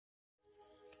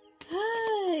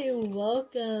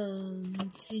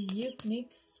Welcome to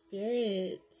Unique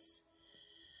Spirits,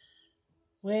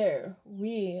 where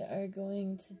we are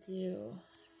going to do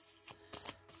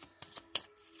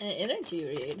an energy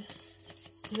read.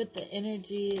 See what the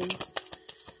energy is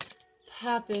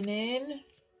popping in.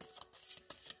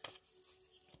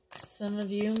 Some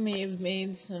of you may have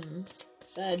made some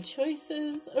bad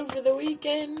choices over the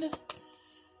weekend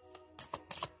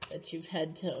that you've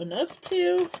had to own up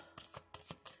to.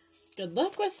 Good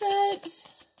luck with that.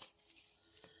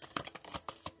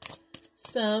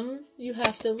 Some you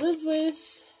have to live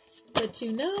with, but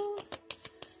you know,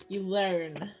 you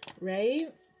learn,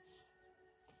 right?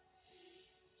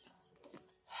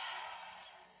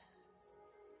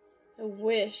 A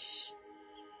wish.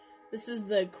 This is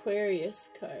the Aquarius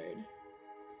card.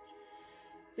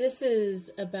 This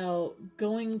is about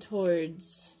going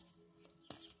towards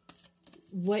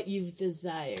what you've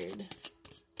desired.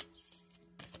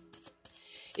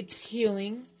 It's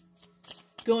healing,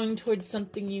 going towards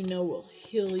something you know will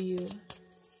heal you.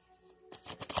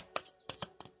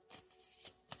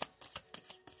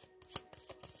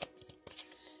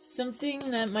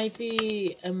 Something that might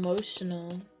be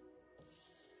emotional.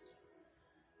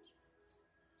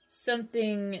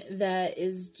 Something that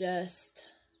is just,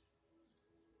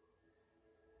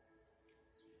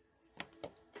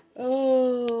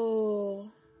 oh,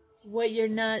 what you're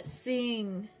not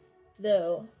seeing,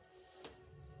 though.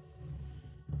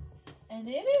 And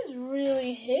it is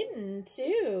really hidden,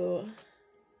 too.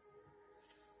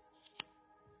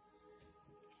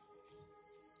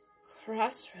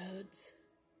 Crossroads.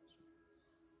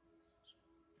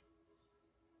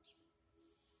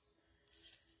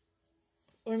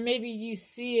 Or maybe you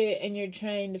see it and you're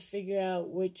trying to figure out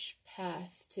which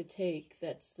path to take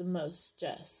that's the most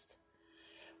just.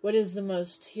 What is the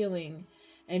most healing?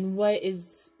 And what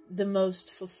is the most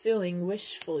fulfilling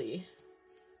wishfully?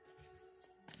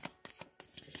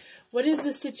 What is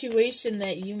the situation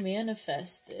that you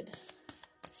manifested?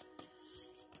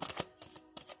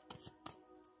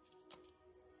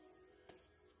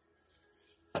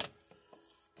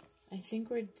 I think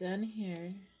we're done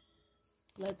here.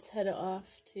 Let's head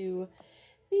off to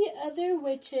the other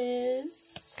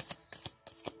witches.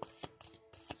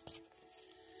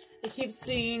 I keep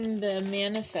seeing the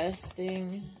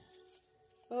manifesting.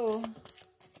 Oh.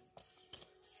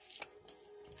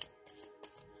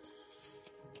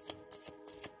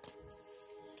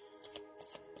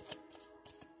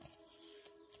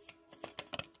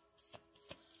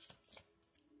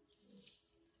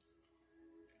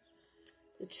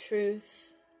 The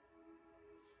truth.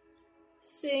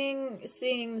 Seeing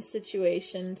the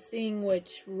situation, seeing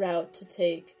which route to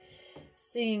take,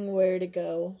 seeing where to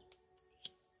go,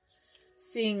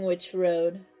 seeing which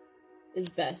road is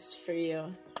best for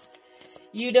you.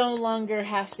 You no longer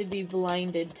have to be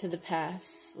blinded to the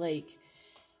path. Like,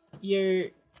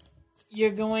 you're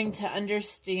going to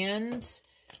understand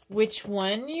which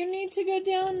one you need to go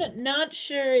down. Not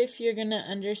sure if you're going to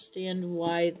understand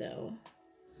why, though.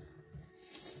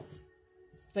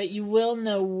 But you will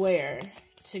know where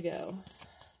to go.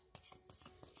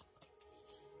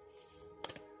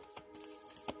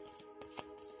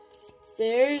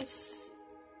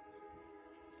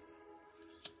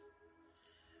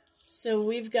 So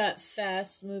we've got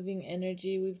fast moving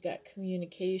energy, we've got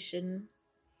communication.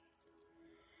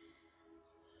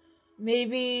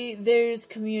 Maybe there's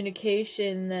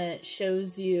communication that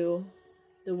shows you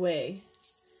the way,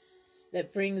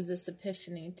 that brings this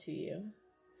epiphany to you,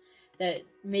 that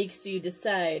makes you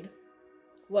decide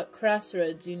what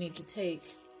crossroads you need to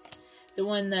take. The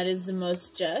one that is the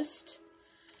most just,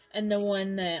 and the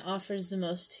one that offers the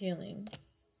most healing.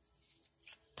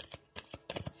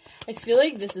 I feel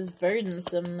like this is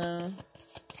burdensome, though.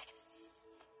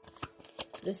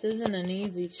 This isn't an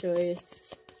easy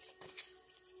choice.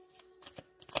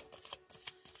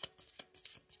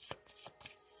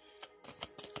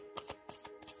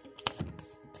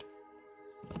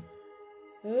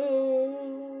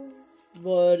 Oh,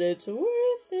 but it's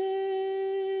worth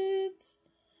it.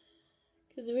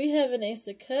 Because we have an Ace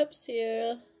of Cups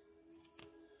here.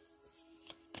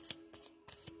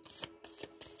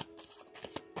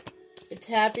 It's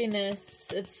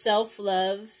happiness. It's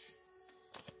self-love.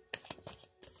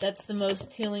 That's the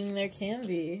most healing there can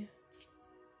be.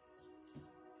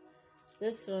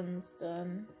 This one's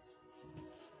done.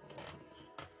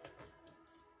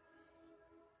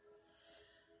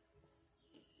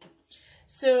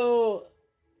 So,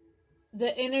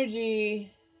 the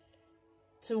energy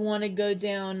to want to go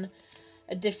down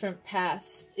a different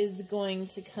path is going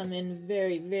to come in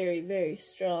very, very, very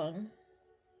strong.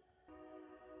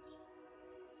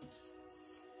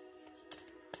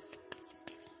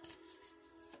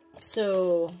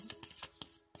 So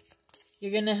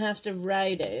you're gonna have to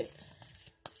ride it.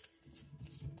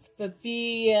 But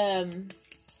be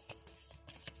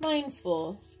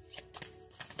mindful.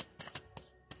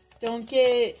 Don't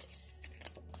get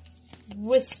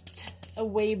whisked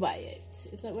away by it.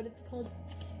 Is that what it's called?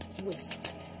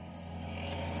 Whisked.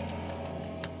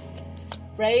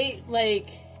 Right? Like,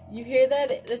 you hear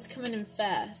that? That's coming in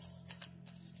fast.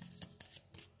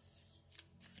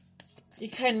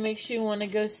 It kind of makes you want to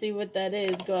go see what that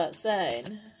is. Go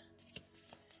outside.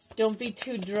 Don't be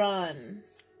too drawn.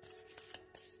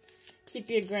 Keep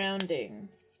your grounding.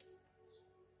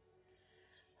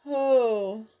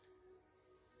 Oh.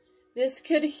 This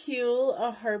could heal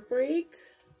a heartbreak.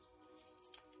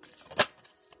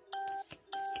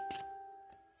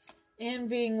 And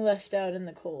being left out in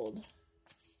the cold.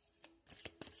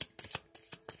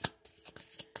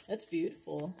 That's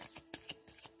beautiful.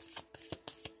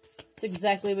 It's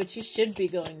exactly what you should be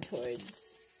going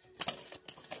towards.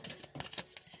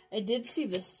 I did see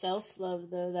the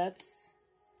self-love, though. That's...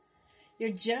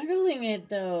 You're juggling it,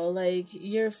 though. Like,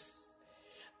 you're...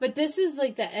 But this is,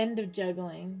 like, the end of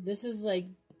juggling. This is, like,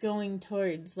 going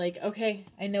towards, like, okay,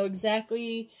 I know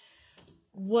exactly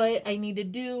what I need to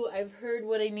do. I've heard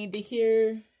what I need to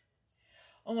hear.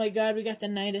 Oh, my God, we got the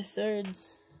Knight of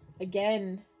Swords.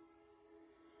 Again.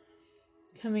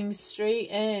 Coming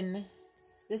straight in.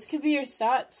 This could be your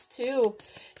thoughts, too.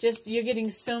 Just, you're getting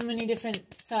so many different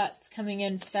thoughts coming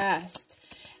in fast.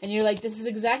 And you're like, this is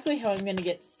exactly how I'm going to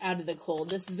get out of the cold.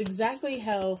 This is exactly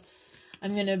how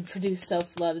I'm going to produce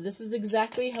self-love. This is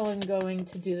exactly how I'm going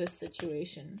to do this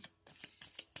situation.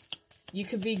 You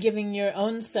could be giving your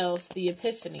own self the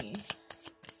epiphany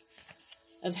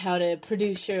of how to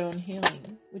produce your own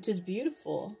healing, which is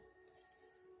beautiful.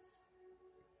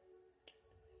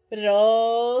 But it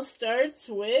all starts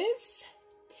with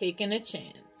taking a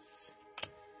chance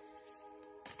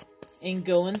and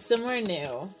going somewhere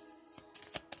new.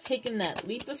 Taking that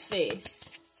leap of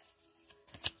faith.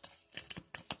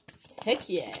 Heck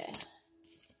yeah.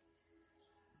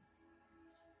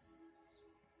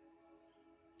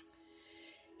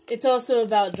 It's also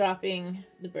about dropping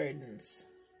the burdens.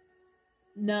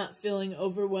 Not feeling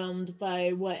overwhelmed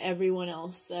by what everyone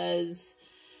else says.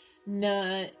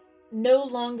 No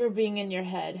longer being in your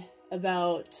head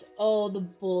about all the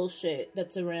bullshit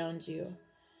that's around you.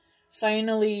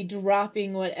 Finally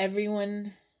dropping what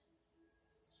everyone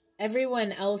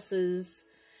else's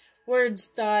words,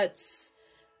 thoughts,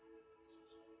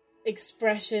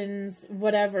 expressions,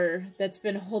 whatever that's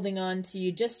been holding on to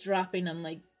you, just dropping them,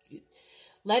 like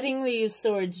letting these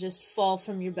swords just fall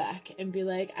from your back and be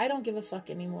like, I don't give a fuck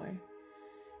anymore.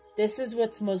 This is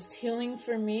what's most healing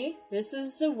for me. This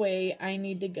is the way I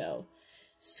need to go.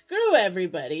 Screw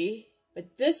everybody,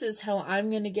 but this is how I'm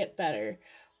going to get better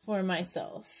for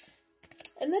myself.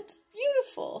 And that's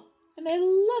beautiful. And I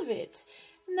love it.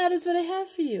 And that is what I have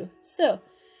for you. So,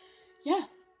 yeah.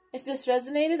 If this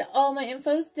resonated, all my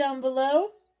info's down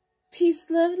below. Peace,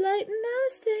 love, light, and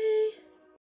namaste.